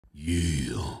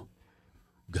Yeah.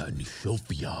 Got a new show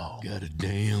for y'all. Got a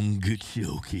damn good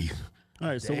show, Keith. All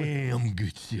right, so Damn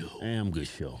good show. damn good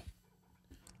show.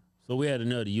 So we had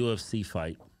another UFC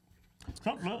fight.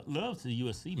 Trump loves the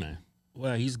UFC, man.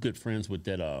 Well, he's good friends with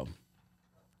that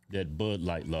that Bud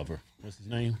Light lover. What's his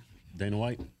name? Dana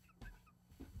White.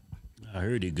 I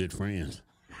heard they're good friends.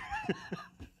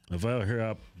 If I ever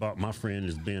hear about my friend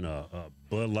as being a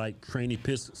Bud Light tranny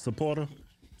piss supporter,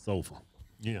 it's over.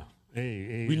 Yeah.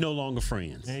 Hey, We no longer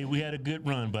friends. Hey, we had a good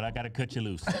run, but I got to cut you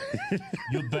loose.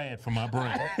 You're bad for my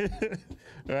brand.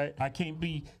 Right? I can't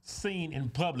be seen in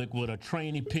public with a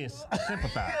tranny piss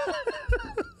sympathizer.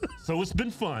 So it's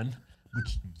been fun, but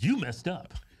you messed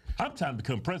up. I'm trying to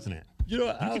become president. You know,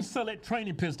 You can sell that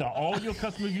tranny piss to all your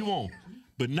customers you want,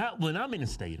 but not when I'm in the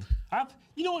stadium.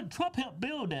 You know what? Trump helped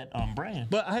build that brand.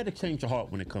 but I had to change the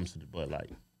heart when it comes to the Bud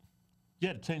Light. You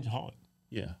had to change your heart.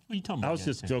 Yeah. What are you talking about? I was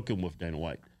just joking with Dana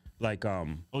White. Like, Oh,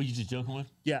 you just joking with?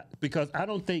 yeah, because I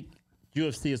don't think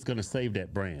UFC is going to save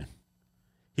that brand.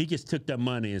 He just took that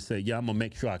money and said, yeah, I'm going to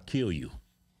make sure I kill you.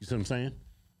 You see what I'm saying?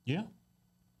 Yeah.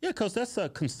 Yeah, because that's a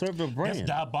conservative brand. That's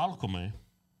diabolical, man.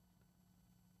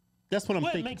 That's what I'm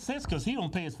Well, it thinking. makes sense because he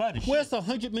don't pay his fighters Where's shit.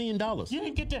 $100 million? You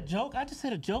didn't get that joke? I just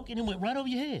said a joke and it went right over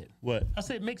your head. What? I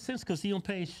said it makes sense because he don't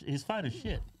pay his fighters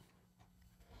shit.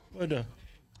 What?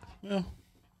 Well,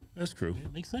 that's true.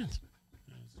 It makes sense.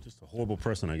 He's just a horrible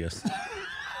person, I guess.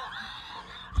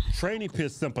 Training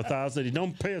piss sympathizer. He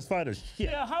don't pay his fighters shit.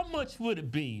 Yeah, how much would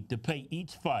it be to pay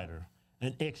each fighter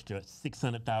an extra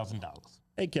 $600,000?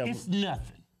 Hey, Kevin. It's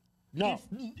nothing. No.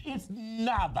 It's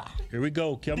nada. Here we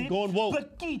go, Kevin. Going woke.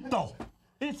 Poquito.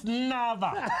 It's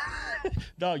nada.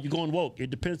 No, you're going woke. It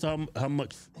depends on how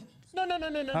much. No.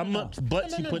 How much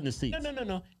butts you put in the seats?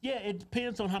 No. Yeah, it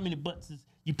depends on how many butts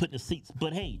you put in the seats.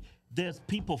 But hey, there's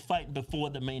people fighting before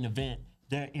the main event.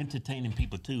 They're entertaining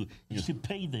people too. You should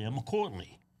pay them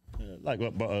accordingly. Like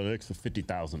about an extra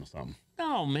 50,000 or something.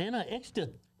 No, man,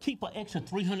 keep an extra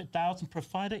 300,000 per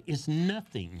fighter is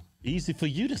nothing. Easy for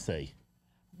you to say.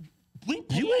 We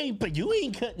pay, You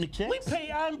ain't cutting the checks. we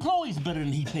pay our employees better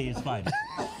than he pays his fighters.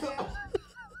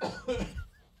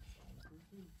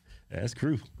 That's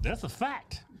true. That's a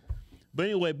fact. But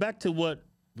anyway, back to what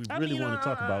we really want to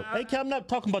talk about. Hey, Cal, I'm not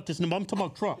talking about this number. I'm talking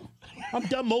about Trump.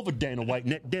 I'm over Dana White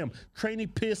and that damn training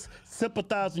piss,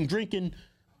 sympathizing, drinking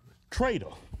traitor.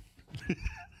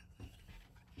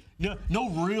 No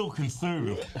real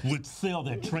conservative would sell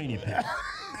that training pack.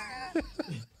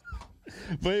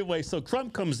 But anyway, so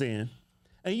Trump comes in,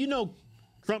 and you know,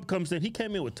 Trump comes in. He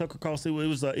came in with Tucker Carlson. It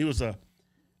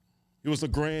was a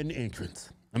grand entrance.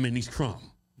 I mean, he's Trump.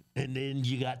 And then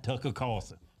you got Tucker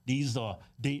Carlson. These are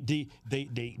they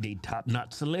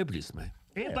top-notch celebrities, man.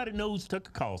 Everybody knows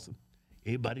Tucker Carlson.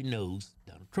 Everybody knows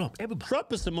Donald Trump. Everybody.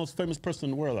 Trump is the most famous person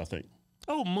in the world, I think.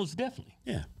 Oh, most definitely.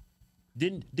 Yeah.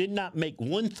 Did not make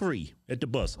 1-3 at the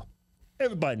buzzer.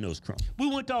 Everybody knows Trump. We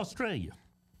went to Australia.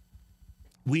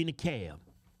 We in the cab.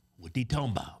 What they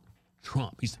talking about?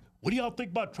 Trump. He said, what do y'all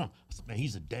think about Trump? I said, man,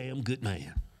 he's a damn good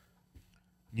man.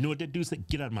 You know what that dude said?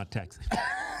 Get out of my taxi.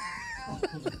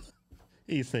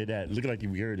 He didn't say that. Looked like he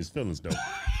hurt his feelings, though.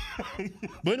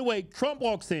 But anyway, Trump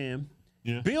walks in.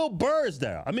 Yeah. Bill Burr's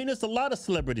there. I mean, there's a lot of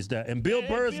celebrities there. And Bill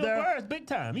Burr's there. Bill Burr's big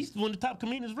time. He's one of the top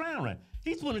comedians around, right?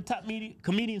 He's one of the top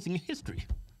comedians in history.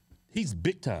 He's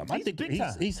big time. I think big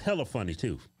time. he's hella funny,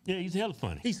 too. Yeah, he's hella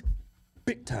funny. He's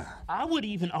big time. I would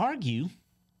even argue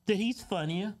that he's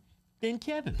funnier than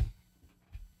Kevin.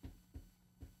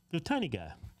 The tiny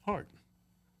guy, Hart.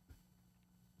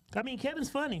 I mean, Kevin's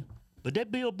funny, but that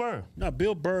Bill Burr. No,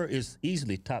 Bill Burr is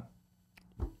easily top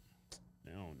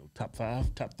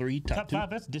 5, top 3, top 2. Top 5,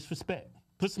 that's disrespect.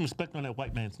 Put some respect on that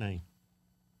white man's name.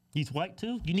 He's white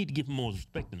too? You need to give him more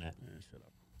respect than that. Man, shut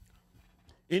up.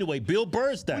 Anyway, Bill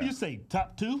Burr's there. What do you say,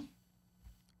 top 2?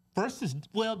 First is,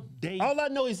 well, Dave. All I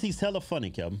know is he's hella funny,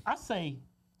 Kevin. I say,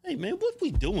 Hey, man, what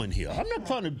we doing here? I'm not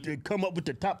trying to come up with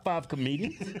the top 5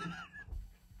 comedians.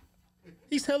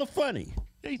 He's hella funny.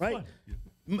 he's right?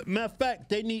 funny. Matter of fact,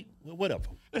 they need, well, whatever.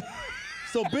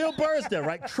 So Bill Burr's there,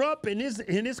 right? Trump and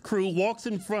his crew walks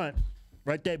in front,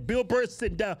 right there. Bill Burr's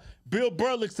sitting down. Bill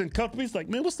Burr looks uncomfortable. He's like,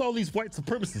 man, what's all these white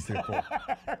supremacists here for?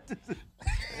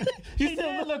 He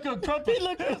didn't look at Trump. He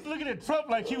was looking at Trump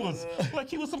like he was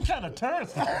some kind of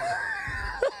terrorist.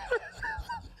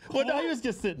 Well, no, he was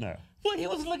just sitting there. Well, he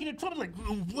was looking at Trump like,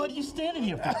 what are you standing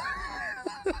here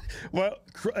for? Well,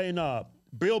 and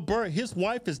Bill Burr, his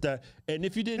wife is there. And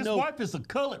if you didn't know, His wife is a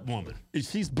colored woman.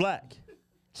 she's black.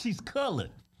 She's colored.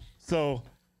 So,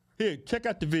 here, check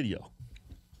out the video.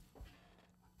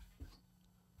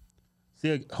 See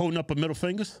her holding up her middle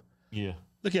fingers? Yeah.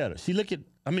 Look at her.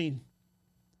 I mean,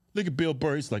 Look at Bill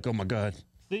Burr. He's like, oh my God.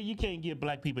 See, you can't give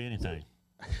black people anything.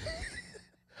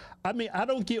 I mean, I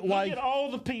don't get why. Look at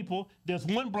all the people. There's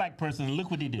one black person, and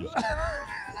look what they do.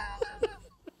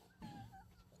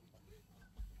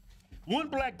 One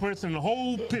black person in the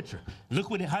whole picture.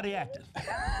 Look how they acted.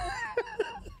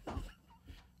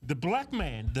 The black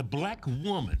man, the black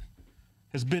woman,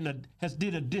 has did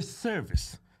a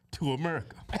disservice to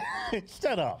America.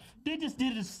 Shut up. They just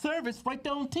did a service right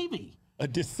there on TV. A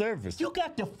disservice. You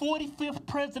got the 45th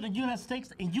president of the United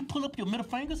States, and you pull up your middle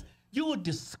fingers. You're a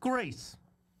disgrace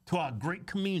to our great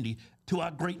community, to our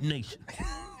great nation.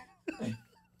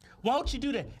 Why would you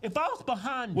do that? If I was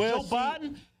behind Joe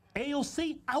Biden,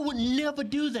 AOC, I would never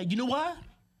do that. You know why?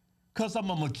 Because I'm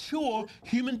a mature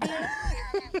human being.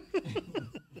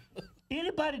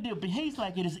 Anybody that behaves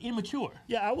like it is immature.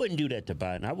 Yeah, I wouldn't do that to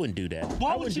Biden. I wouldn't do that.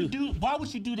 Why would you do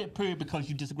that, period, because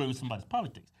you disagree with somebody's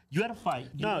politics? You had a fight.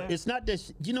 No, it's not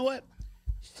that. You know what?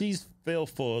 She's fell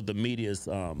for the media's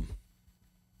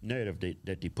narrative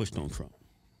that they pushed on Trump.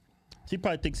 She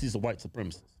probably thinks he's a white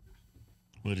supremacist.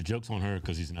 Well, the joke's on her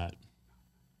because he's not.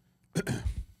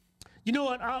 You know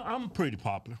what? I'm pretty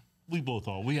popular. We both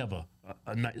are. We have a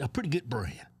pretty good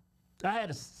brand.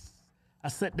 I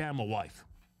sat down with my wife,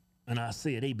 and I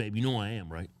said, hey, baby, you know who I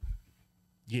am, right?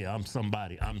 Yeah, I'm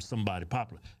somebody. I'm somebody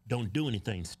popular. Don't do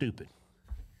anything stupid.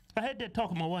 I had that talk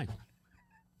with my wife.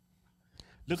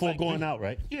 Before going out,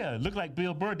 right? Yeah, it looked like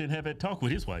Bill Burr didn't have that talk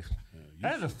with his wife.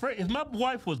 If my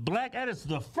wife was black, that is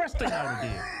the first thing I would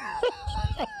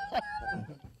have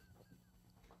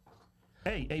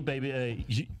did. Hey, baby,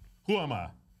 who am I?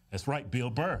 That's right, Bill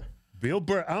Burr. Bill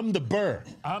Burr. I'm the Burr.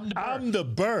 I'm the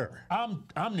Burr. I'm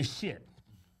the shit.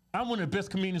 I'm one of the best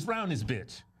comedians around this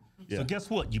bitch. Yeah. So guess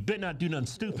what? You better not do nothing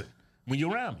stupid when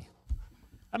you're around me.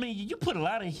 I mean, you put a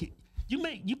lot of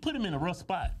you put him in a rough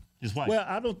spot. His wife. Well,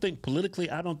 I don't think politically.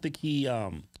 I don't think he.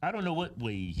 I don't know what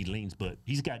way he leans, but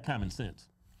he's got common sense.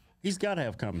 He's got to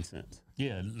have common sense.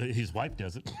 Yeah, his wife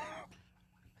doesn't.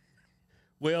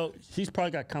 Well, she's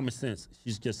probably got common sense.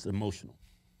 She's just emotional.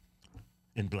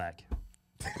 And black.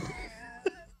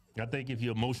 I think if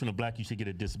you're emotional black, you should get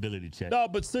a disability check. No,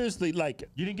 but seriously, like...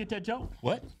 You didn't get that joke?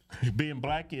 What? Being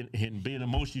black and being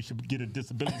emotional, you should get a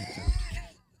disability check.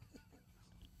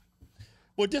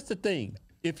 Well, just the thing.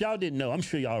 If y'all didn't know, I'm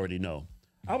sure y'all already know.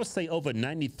 I would say over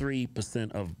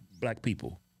 93% of black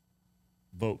people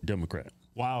vote Democrat.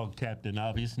 Wow, Captain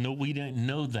Obvious. No, we didn't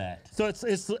know that. So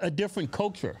it's a different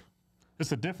culture.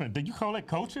 It's a different. Did you call that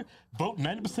culture? Vote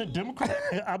 90% Democrat?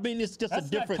 I mean, it's just that's a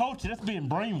different not culture. That's being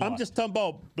brainwashed. I'm just talking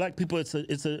about black people. It's an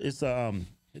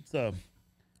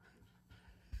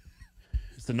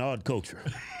odd culture.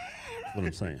 That's what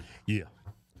I'm saying. Yeah.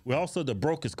 We're also the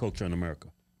brokest culture in America.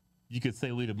 You could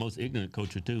say we're the most ignorant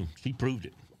culture too. She proved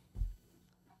it.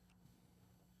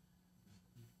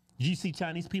 Do you see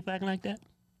Chinese people acting like that?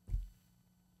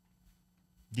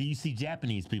 Do you see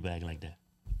Japanese people acting like that?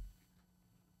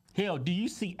 Hell, do you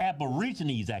see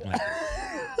Aborigines acting like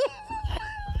that?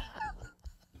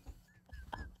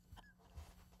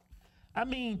 I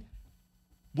mean,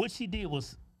 what she did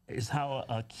is how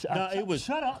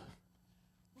shut up.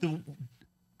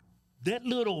 That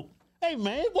little. Hey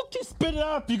man, what you spit it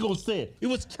out if you gonna say it? It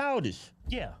was childish.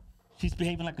 Yeah, she's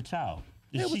behaving like a child.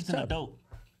 She's an adult,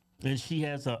 and she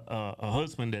has a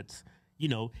husband that's, you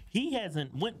know, he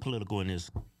hasn't went political in his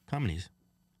comedies,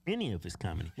 any of his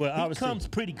comedy. Well, he comes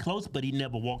pretty close, but he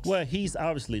never walks. Well, he's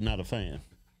obviously not a fan.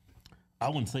 I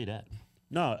wouldn't say that.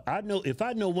 No, I know. If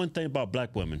I know one thing about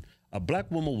black women, a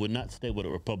black woman would not stay with a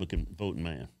Republican voting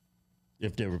man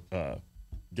if they're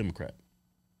Democrat.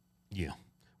 Yeah.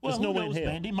 Well, who knows,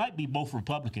 man? They might be both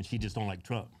Republicans. She just don't like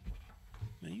Trump.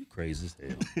 Man, you crazy as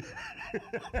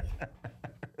hell.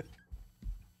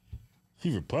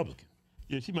 She's Republican.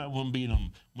 Yeah, she might want to be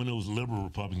one of those liberal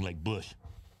Republicans like Bush.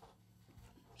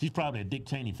 She's probably a Dick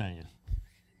Cheney fan.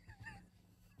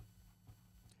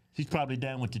 She's probably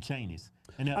down with the Cheneys.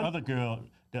 And that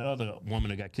other woman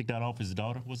that got kicked out of office,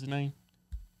 daughter, what's her name?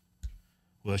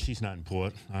 Well, she's not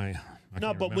important.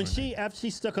 No, but when after she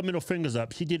stuck her middle fingers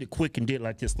up, she did it quick and did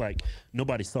like this, like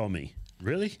nobody saw me.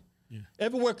 Really? Yeah.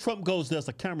 Everywhere Trump goes, there's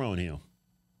a camera on him.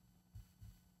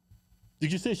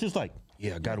 Did you see? She's like,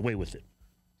 yeah, I got away with it.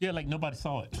 Yeah, like nobody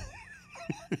saw it.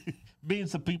 Me and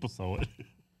some people saw it.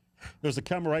 There's a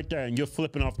camera right there, and you're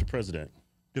flipping off the president.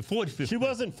 The 45th. She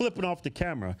wasn't flipping off the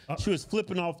camera. She was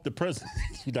flipping off the president.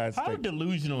 How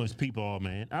delusional his people are,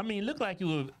 man. I mean, look like it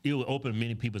would open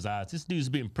many people's eyes. This dude's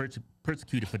being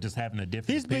persecuted for just having a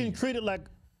different He's being treated like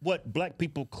what black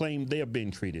people claim they're being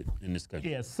treated in this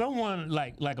country. Yeah, someone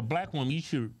like a black woman, you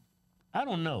should, I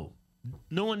don't know.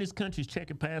 No one in this country is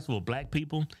checking past for black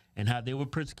people and how they were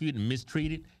persecuted and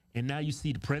mistreated and now you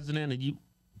see the president and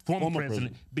former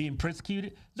president being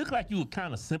persecuted. Look like you would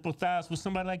kind of sympathize with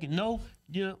somebody like it. No,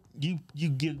 you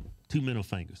give two middle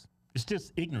fingers. It's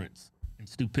just ignorance and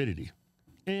stupidity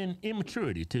and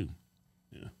immaturity too.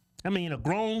 Yeah. I mean, a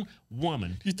grown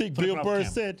woman. You think Bill Burr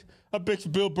said, I bet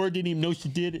you Bill Burr didn't even know she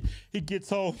did it. He gets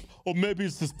home, or maybe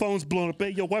it's his phone's blown up. Hey,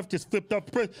 your wife just flipped off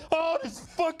the press. Oh, this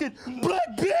fucking black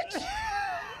bitch.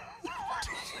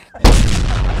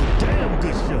 Damn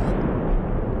good show.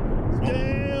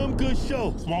 Damn good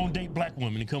show. Won't date black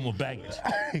women and come with baggage.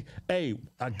 Hey,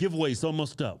 our giveaway's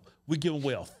almost up. We're giving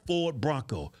away a Ford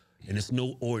Bronco, and it's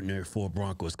no ordinary Ford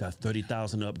Bronco. It's got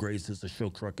 30,000 upgrades. It's a show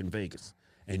truck in Vegas.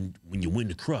 And when you win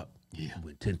the truck, you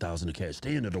win 10,000 in cash.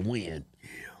 Stay in to win. Yeah.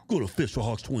 Go to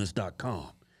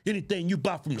officialhodgetwins.com. Anything you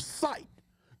buy from the site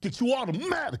gets you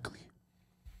automatically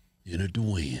in to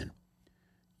win.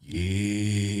 Yeah.